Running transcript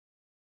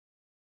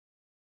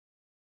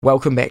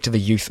Welcome back to the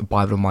Youth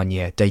Bible in 1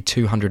 Year, day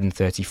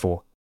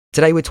 234.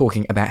 Today we're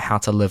talking about how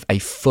to live a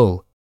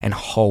full and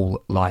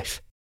whole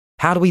life.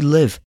 How do we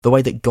live the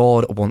way that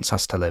God wants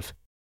us to live?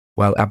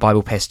 Well, our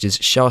Bible passages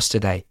show us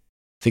today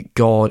that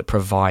God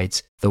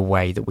provides the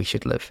way that we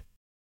should live,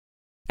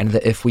 and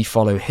that if we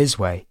follow His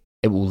way,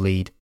 it will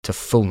lead to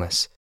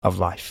fullness of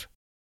life.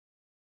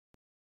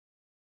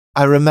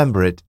 I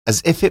remember it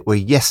as if it were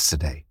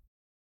yesterday.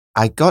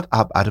 I got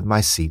up out of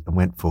my seat and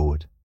went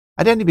forward.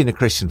 I'd only been a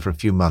Christian for a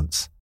few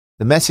months.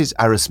 The message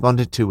I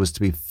responded to was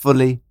to be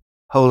fully,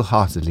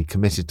 wholeheartedly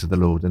committed to the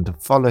Lord and to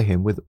follow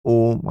Him with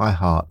all my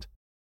heart,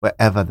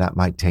 wherever that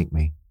might take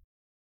me.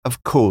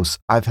 Of course,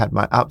 I've had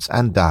my ups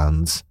and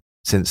downs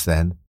since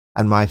then,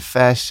 and my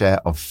fair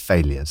share of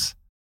failures.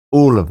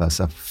 All of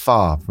us are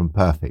far from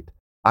perfect.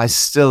 I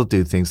still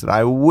do things that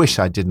I wish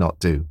I did not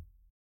do.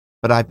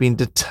 But I've been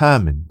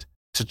determined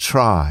to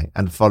try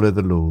and follow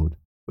the Lord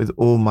with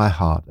all my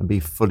heart and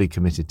be fully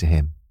committed to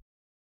Him.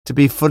 To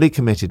be fully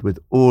committed with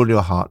all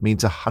your heart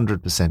means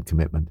 100%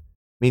 commitment,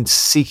 means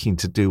seeking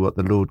to do what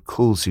the Lord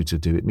calls you to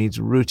do. It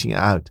means rooting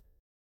out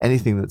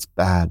anything that's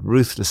bad,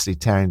 ruthlessly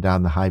tearing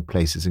down the high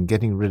places and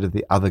getting rid of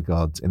the other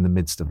gods in the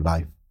midst of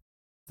life.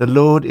 The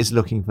Lord is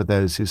looking for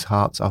those whose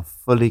hearts are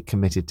fully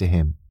committed to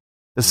Him.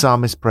 The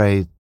psalmist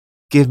prayed,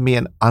 "Give me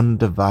an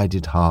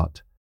undivided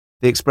heart."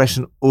 The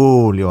expression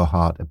all your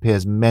heart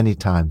appears many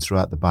times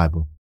throughout the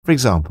Bible. For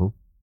example,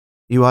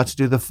 you are to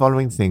do the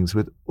following things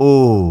with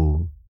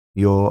all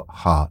your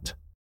heart.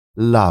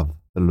 Love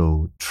the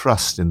Lord,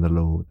 trust in the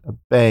Lord,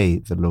 obey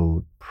the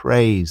Lord,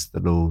 praise the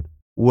Lord,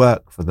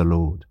 work for the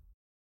Lord.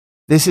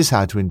 This is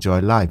how to enjoy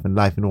life and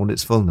life in all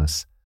its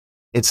fullness.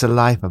 It's a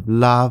life of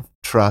love,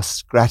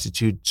 trust,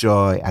 gratitude,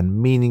 joy,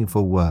 and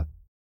meaningful work.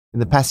 In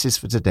the passages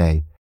for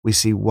today, we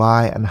see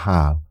why and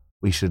how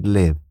we should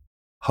live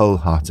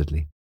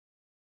wholeheartedly.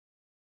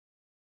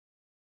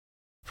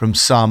 From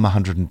Psalm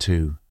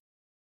 102.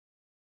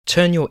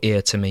 Turn your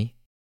ear to me.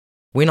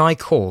 When I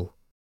call,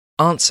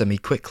 answer me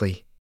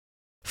quickly.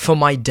 For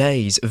my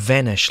days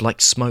vanish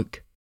like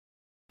smoke.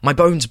 My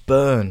bones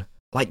burn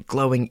like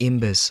glowing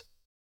embers.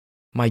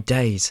 My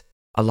days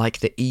are like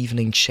the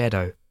evening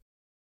shadow.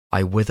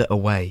 I wither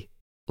away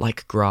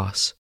like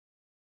grass.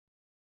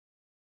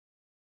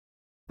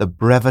 The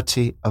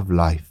brevity of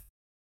life.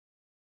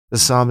 The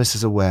psalmist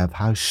is aware of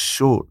how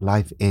short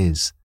life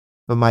is.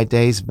 For my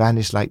days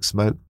vanish like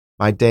smoke,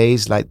 my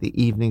days like the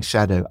evening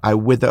shadow. I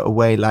wither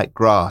away like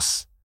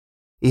grass.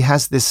 He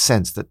has this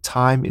sense that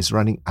time is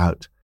running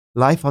out.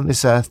 Life on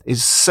this earth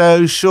is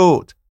so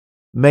short.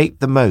 Make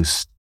the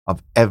most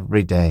of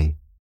every day.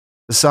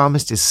 The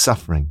psalmist is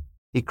suffering.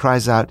 He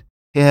cries out,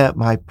 "Hear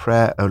my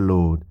prayer, O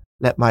Lord.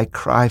 Let my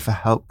cry for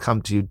help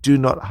come to you. Do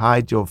not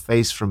hide your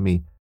face from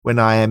me when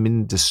I am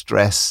in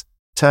distress.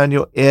 Turn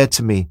your ear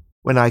to me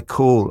when I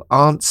call.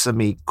 Answer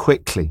me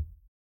quickly."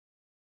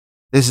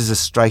 This is a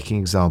striking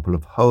example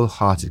of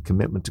wholehearted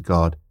commitment to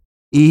God,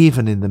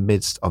 even in the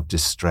midst of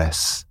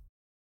distress.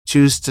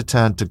 Choose to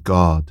turn to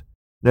God.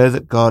 Know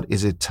that God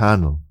is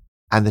eternal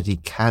and that He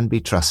can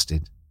be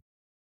trusted.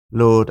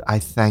 Lord, I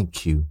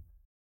thank you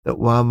that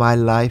while my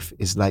life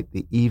is like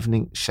the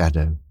evening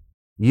shadow,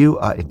 you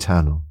are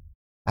eternal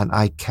and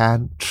I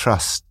can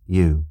trust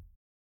you.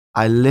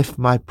 I lift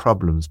my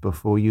problems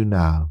before you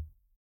now.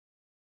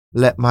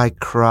 Let my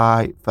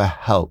cry for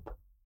help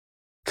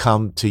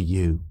come to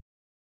you.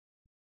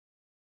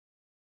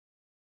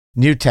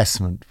 New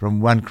Testament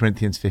from 1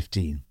 Corinthians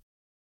 15.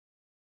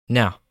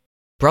 Now,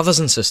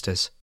 brothers and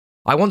sisters,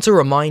 I want to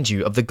remind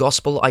you of the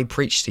gospel I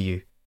preached to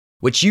you,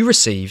 which you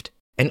received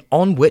and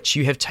on which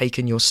you have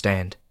taken your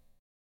stand.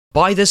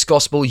 By this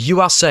gospel you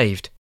are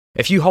saved,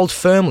 if you hold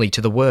firmly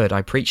to the word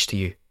I preached to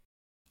you.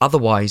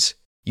 Otherwise,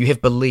 you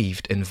have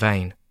believed in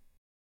vain.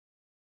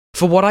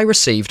 For what I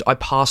received I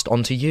passed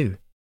on to you,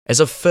 as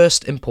of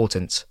first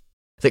importance,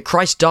 that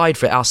Christ died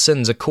for our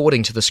sins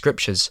according to the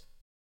Scriptures,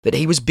 that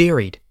He was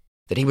buried,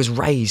 that He was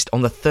raised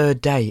on the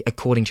third day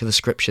according to the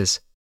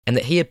Scriptures, and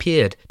that He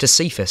appeared to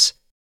Cephas,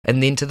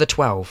 and then to the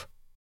 12.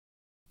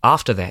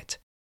 After that,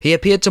 He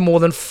appeared to more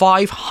than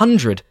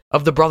 500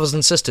 of the brothers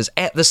and sisters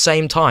at the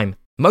same time,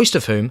 most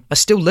of whom are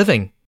still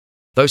living,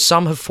 though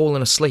some have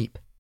fallen asleep.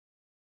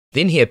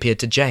 Then He appeared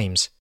to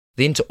James,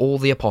 then to all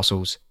the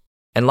apostles,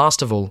 and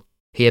last of all,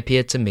 He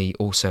appeared to me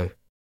also.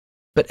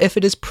 But if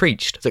it is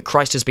preached that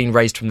Christ has been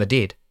raised from the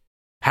dead,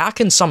 how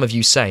can some of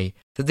you say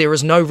that there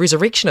is no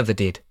resurrection of the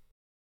dead?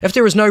 If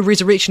there is no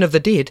resurrection of the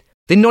dead,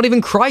 then not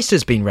even Christ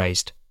has been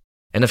raised.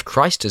 And if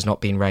Christ has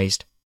not been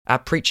raised, our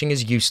preaching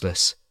is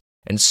useless,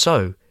 and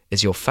so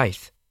is your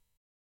faith.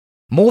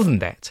 More than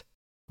that,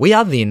 we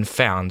are then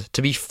found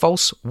to be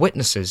false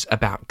witnesses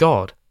about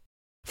God.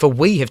 For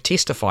we have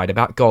testified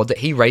about God that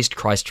He raised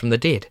Christ from the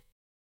dead.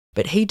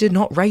 But He did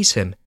not raise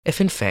Him,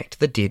 if in fact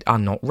the dead are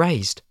not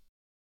raised.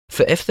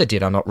 For if the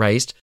dead are not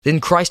raised,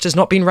 then Christ has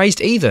not been raised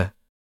either.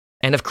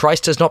 And if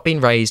Christ has not been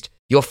raised,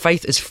 your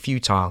faith is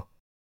futile.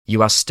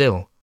 You are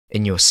still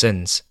in your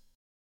sins.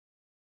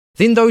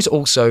 Then those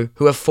also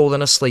who have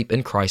fallen asleep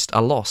in Christ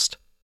are lost.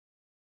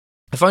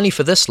 If only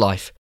for this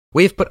life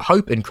we have put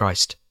hope in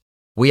Christ,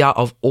 we are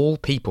of all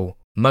people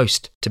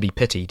most to be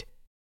pitied.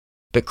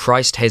 But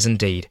Christ has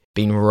indeed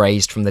been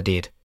raised from the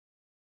dead,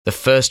 the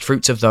first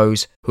fruits of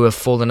those who have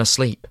fallen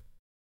asleep.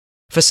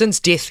 For since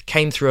death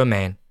came through a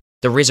man,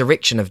 the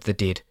resurrection of the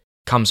dead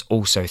comes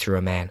also through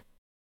a man.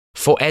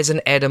 For as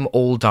in Adam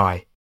all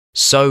die,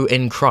 so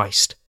in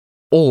Christ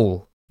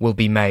all will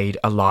be made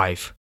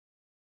alive.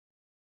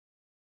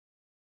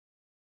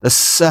 The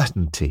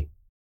certainty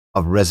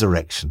of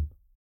resurrection.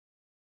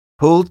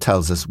 Paul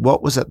tells us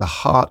what was at the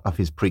heart of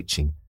his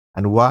preaching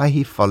and why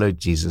he followed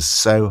Jesus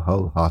so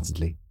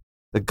wholeheartedly.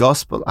 The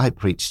gospel I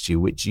preached to you,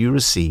 which you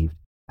received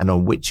and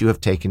on which you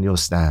have taken your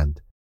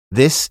stand.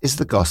 This is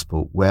the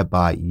gospel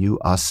whereby you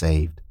are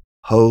saved.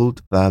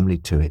 Hold firmly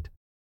to it.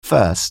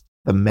 First,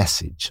 the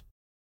message.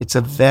 It's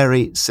a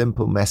very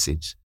simple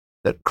message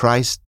that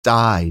Christ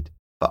died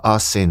for our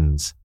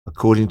sins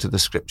according to the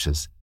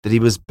scriptures, that he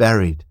was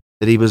buried,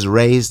 that he was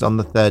raised on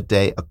the third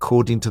day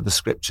according to the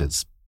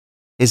scriptures.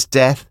 His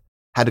death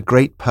had a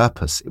great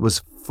purpose. It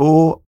was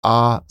for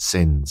our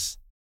sins.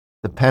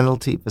 The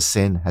penalty for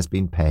sin has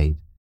been paid.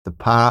 The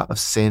power of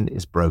sin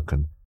is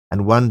broken,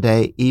 and one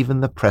day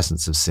even the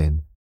presence of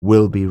sin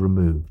will be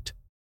removed.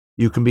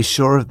 You can be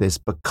sure of this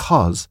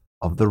because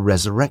of the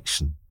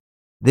resurrection.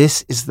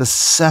 This is the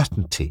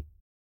certainty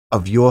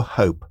of your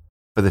hope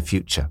for the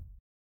future.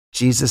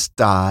 Jesus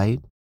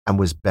died and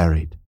was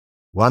buried.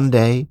 One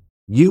day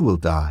you will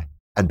die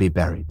and be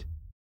buried.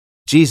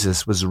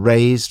 Jesus was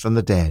raised from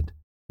the dead.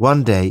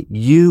 One day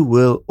you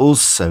will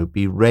also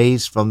be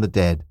raised from the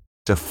dead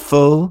to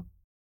full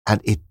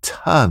and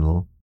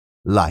eternal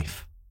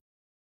life.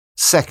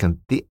 Second,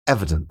 the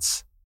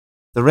evidence.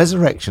 The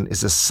resurrection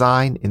is a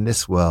sign in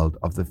this world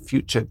of the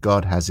future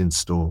God has in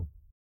store.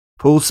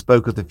 Paul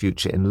spoke of the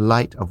future in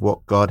light of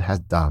what God has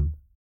done.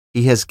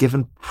 He has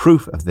given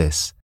proof of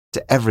this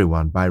to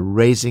everyone by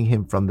raising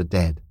him from the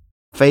dead.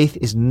 Faith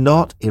is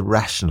not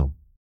irrational.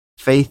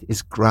 Faith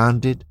is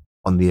grounded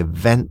on the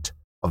event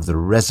of the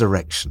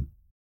resurrection.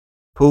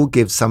 Paul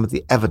gives some of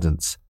the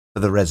evidence for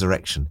the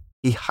resurrection.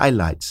 He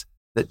highlights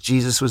that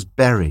Jesus was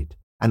buried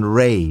and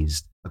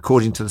raised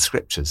according to the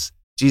scriptures.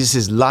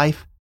 Jesus'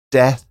 life,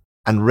 death,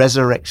 and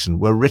resurrection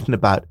were written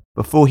about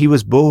before he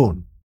was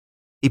born.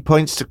 He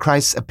points to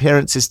Christ's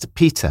appearances to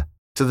Peter,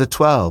 to the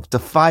 12, to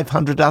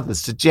 500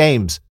 others, to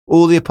James,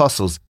 all the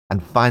apostles,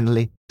 and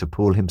finally to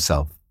Paul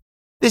himself.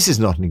 This is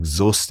not an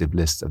exhaustive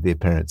list of the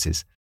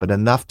appearances, but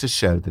enough to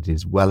show that it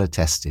is well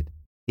attested.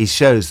 He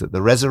shows that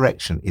the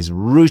resurrection is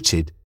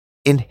rooted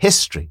in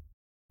history,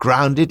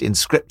 grounded in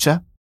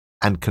scripture,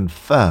 and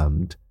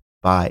confirmed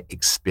by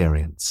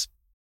experience.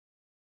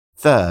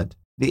 Third,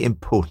 the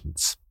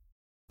importance.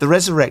 The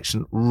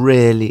resurrection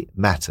really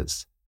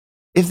matters.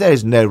 If there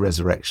is no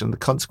resurrection, the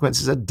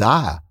consequences are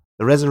dire.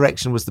 The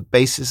resurrection was the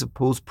basis of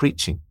Paul's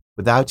preaching.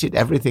 Without it,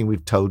 everything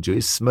we've told you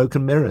is smoke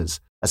and mirrors,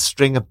 a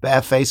string of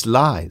barefaced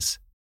lies.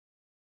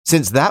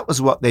 Since that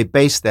was what they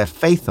based their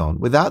faith on,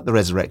 without the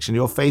resurrection,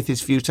 your faith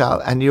is futile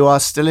and you are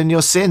still in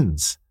your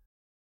sins.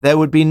 There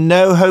would be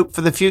no hope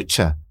for the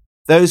future.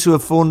 Those who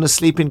have fallen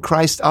asleep in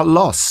Christ are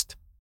lost.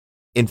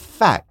 In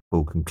fact,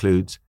 Paul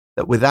concludes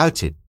that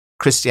without it,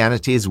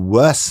 Christianity is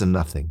worse than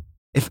nothing.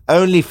 If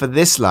only for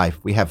this life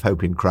we have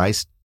hope in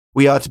Christ,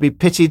 we are to be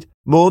pitied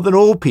more than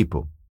all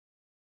people.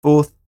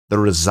 Fourth, the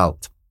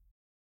result.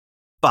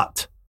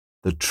 But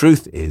the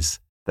truth is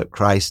that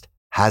Christ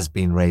has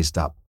been raised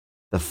up,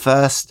 the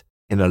first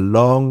in a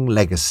long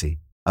legacy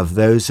of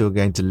those who are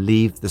going to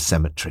leave the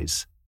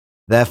cemeteries.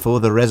 Therefore,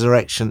 the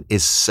resurrection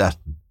is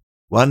certain.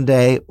 One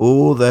day,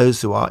 all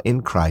those who are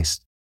in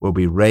Christ will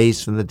be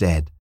raised from the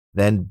dead.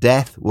 Then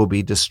death will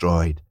be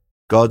destroyed.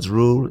 God's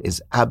rule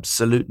is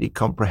absolutely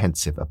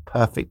comprehensive, a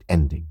perfect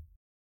ending.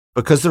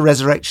 Because the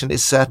resurrection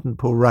is certain,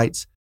 Paul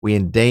writes, we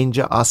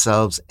endanger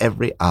ourselves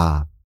every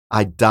hour.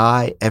 I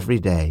die every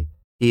day.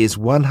 He is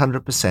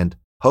 100%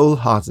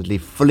 wholeheartedly,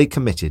 fully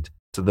committed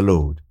to the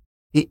Lord.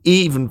 He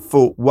even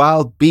fought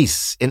wild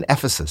beasts in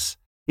Ephesus.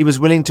 He was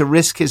willing to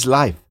risk his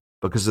life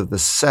because of the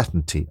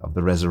certainty of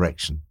the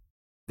resurrection.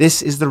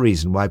 This is the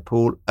reason why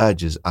Paul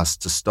urges us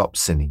to stop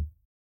sinning.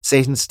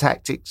 Satan's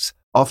tactics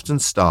often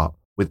start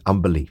with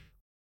unbelief.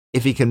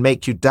 If he can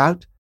make you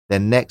doubt,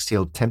 then next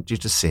he'll tempt you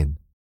to sin.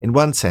 In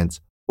one sense,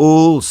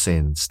 all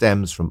sin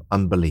stems from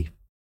unbelief.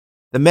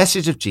 The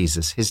message of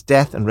Jesus, his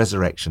death and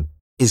resurrection,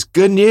 is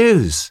good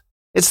news.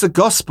 It's the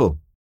gospel.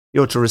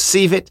 You're to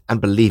receive it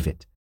and believe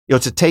it. You're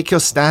to take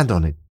your stand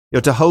on it.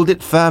 You're to hold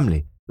it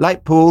firmly.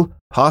 Like Paul,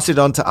 pass it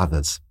on to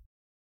others.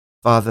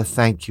 Father,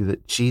 thank you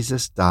that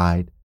Jesus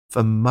died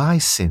for my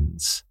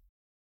sins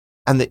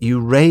and that you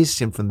raised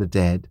him from the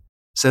dead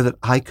so that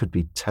I could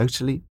be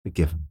totally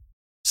forgiven,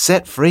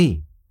 set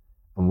free,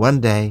 and one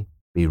day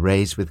be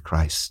raised with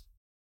Christ.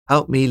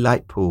 Help me,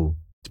 like Paul,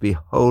 to be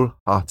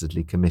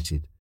wholeheartedly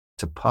committed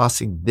to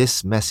passing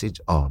this message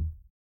on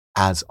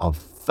as of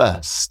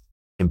first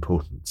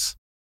importance.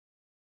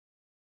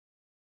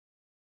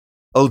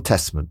 Old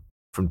Testament,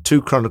 from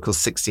 2 Chronicles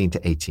 16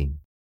 to 18.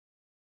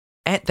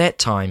 At that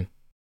time,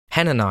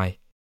 Hanani,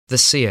 the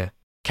seer,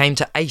 came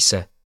to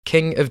Asa,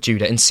 king of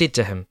Judah, and said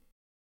to him,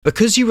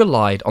 Because you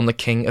relied on the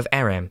king of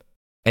Aram,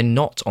 and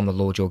not on the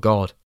Lord your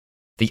God,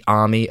 the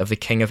army of the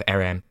king of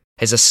Aram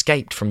has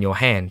escaped from your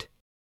hand.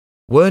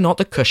 Were not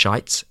the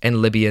Cushites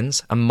and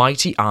Libyans a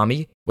mighty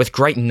army with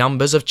great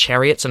numbers of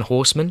chariots and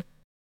horsemen?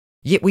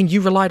 Yet when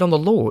you relied on the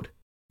Lord,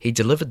 he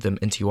delivered them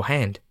into your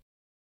hand.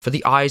 For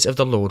the eyes of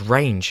the Lord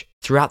range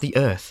throughout the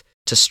earth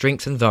to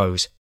strengthen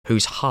those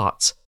whose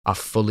hearts are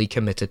fully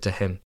committed to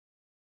him.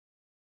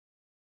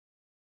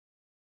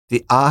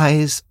 The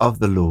eyes of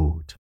the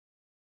Lord.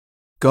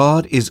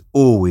 God is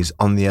always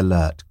on the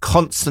alert,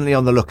 constantly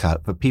on the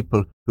lookout for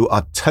people who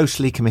are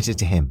totally committed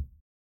to him.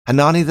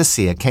 Hanani the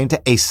seer came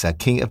to Asa,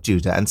 king of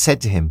Judah, and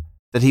said to him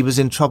that he was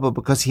in trouble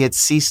because he had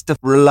ceased to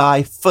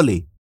rely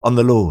fully on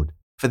the Lord.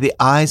 For the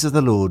eyes of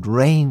the Lord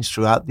range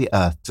throughout the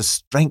earth to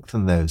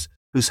strengthen those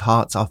whose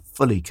hearts are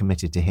fully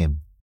committed to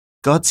him.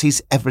 God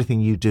sees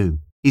everything you do.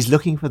 He's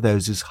looking for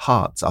those whose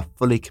hearts are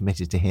fully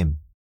committed to him.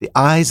 The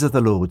eyes of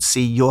the Lord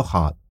see your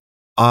heart.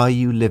 Are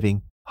you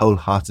living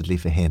wholeheartedly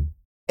for him?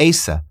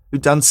 Asa,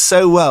 who'd done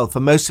so well for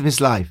most of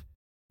his life,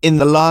 in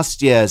the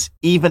last years,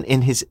 even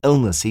in his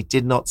illness, he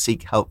did not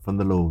seek help from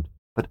the Lord,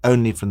 but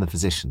only from the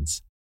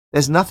physicians.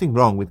 There's nothing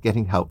wrong with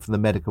getting help from the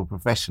medical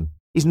profession.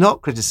 He's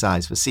not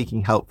criticized for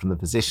seeking help from the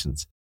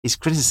physicians. He's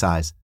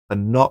criticized for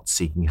not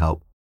seeking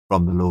help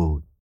from the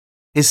Lord.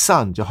 His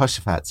son,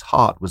 Jehoshaphat's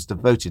heart was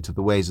devoted to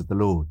the ways of the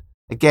Lord.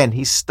 Again,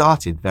 he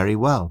started very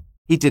well.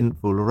 He didn't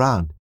fool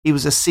around. He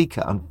was a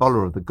seeker and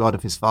follower of the God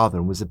of his father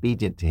and was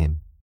obedient to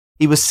him.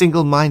 He was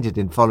single-minded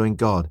in following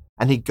God,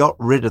 and he got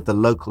rid of the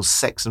local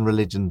sex and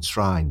religion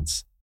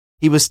shrines.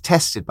 He was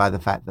tested by the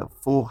fact that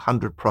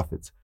 400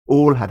 prophets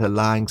all had a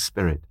lying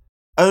spirit.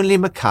 Only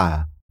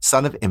Micaiah,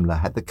 son of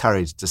Imlah, had the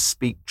courage to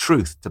speak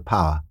truth to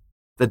power.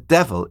 The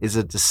devil is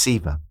a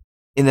deceiver.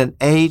 In an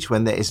age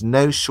when there is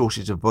no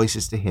shortage of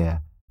voices to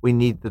hear, we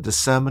need the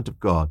discernment of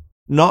God,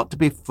 not to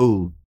be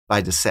fooled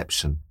by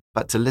deception,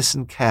 but to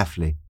listen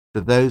carefully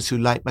to those who,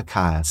 like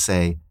Micaiah,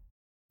 say,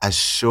 "As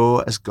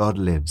sure as God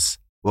lives,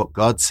 what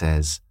God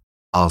says,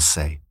 I'll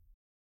say."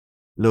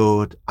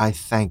 Lord, I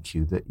thank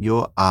you that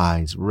your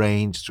eyes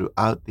range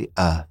throughout the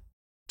earth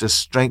to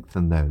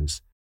strengthen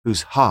those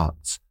whose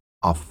hearts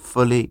are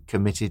fully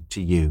committed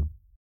to you.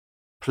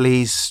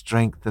 Please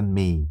strengthen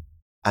me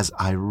as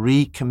I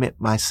recommit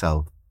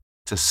myself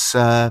to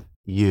serve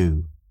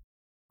you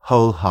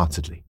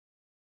wholeheartedly.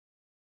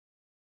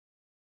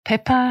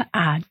 Pippa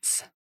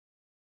adds,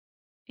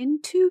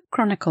 in 2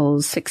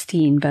 Chronicles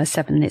 16 verse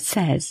 7 it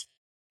says,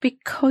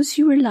 "Because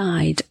you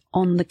relied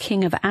on the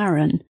king of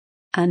Aram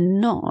and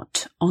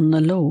not on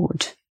the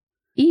Lord."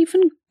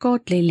 Even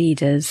godly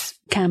leaders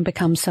can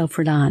become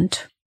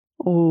self-reliant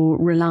or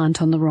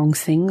reliant on the wrong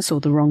things or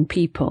the wrong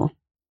people.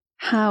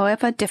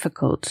 However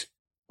difficult,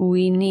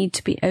 we need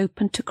to be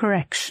open to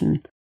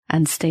correction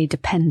and stay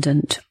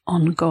dependent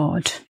on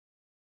God.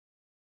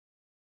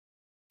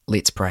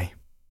 Let's pray.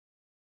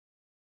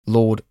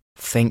 Lord,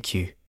 thank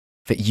you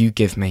that you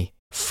give me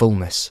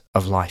fullness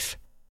of life.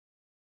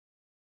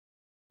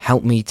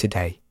 Help me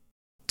today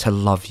to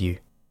love you,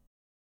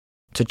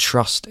 to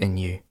trust in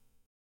you,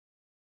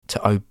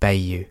 to obey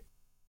you,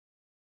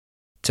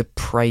 to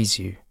praise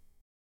you,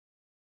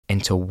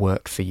 and to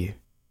work for you.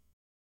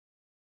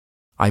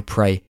 I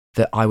pray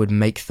that I would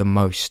make the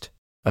most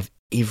of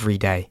every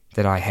day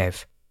that I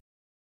have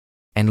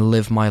and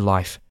live my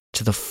life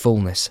to the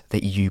fullness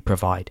that you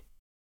provide.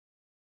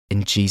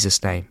 In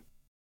Jesus' name,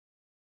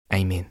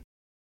 amen.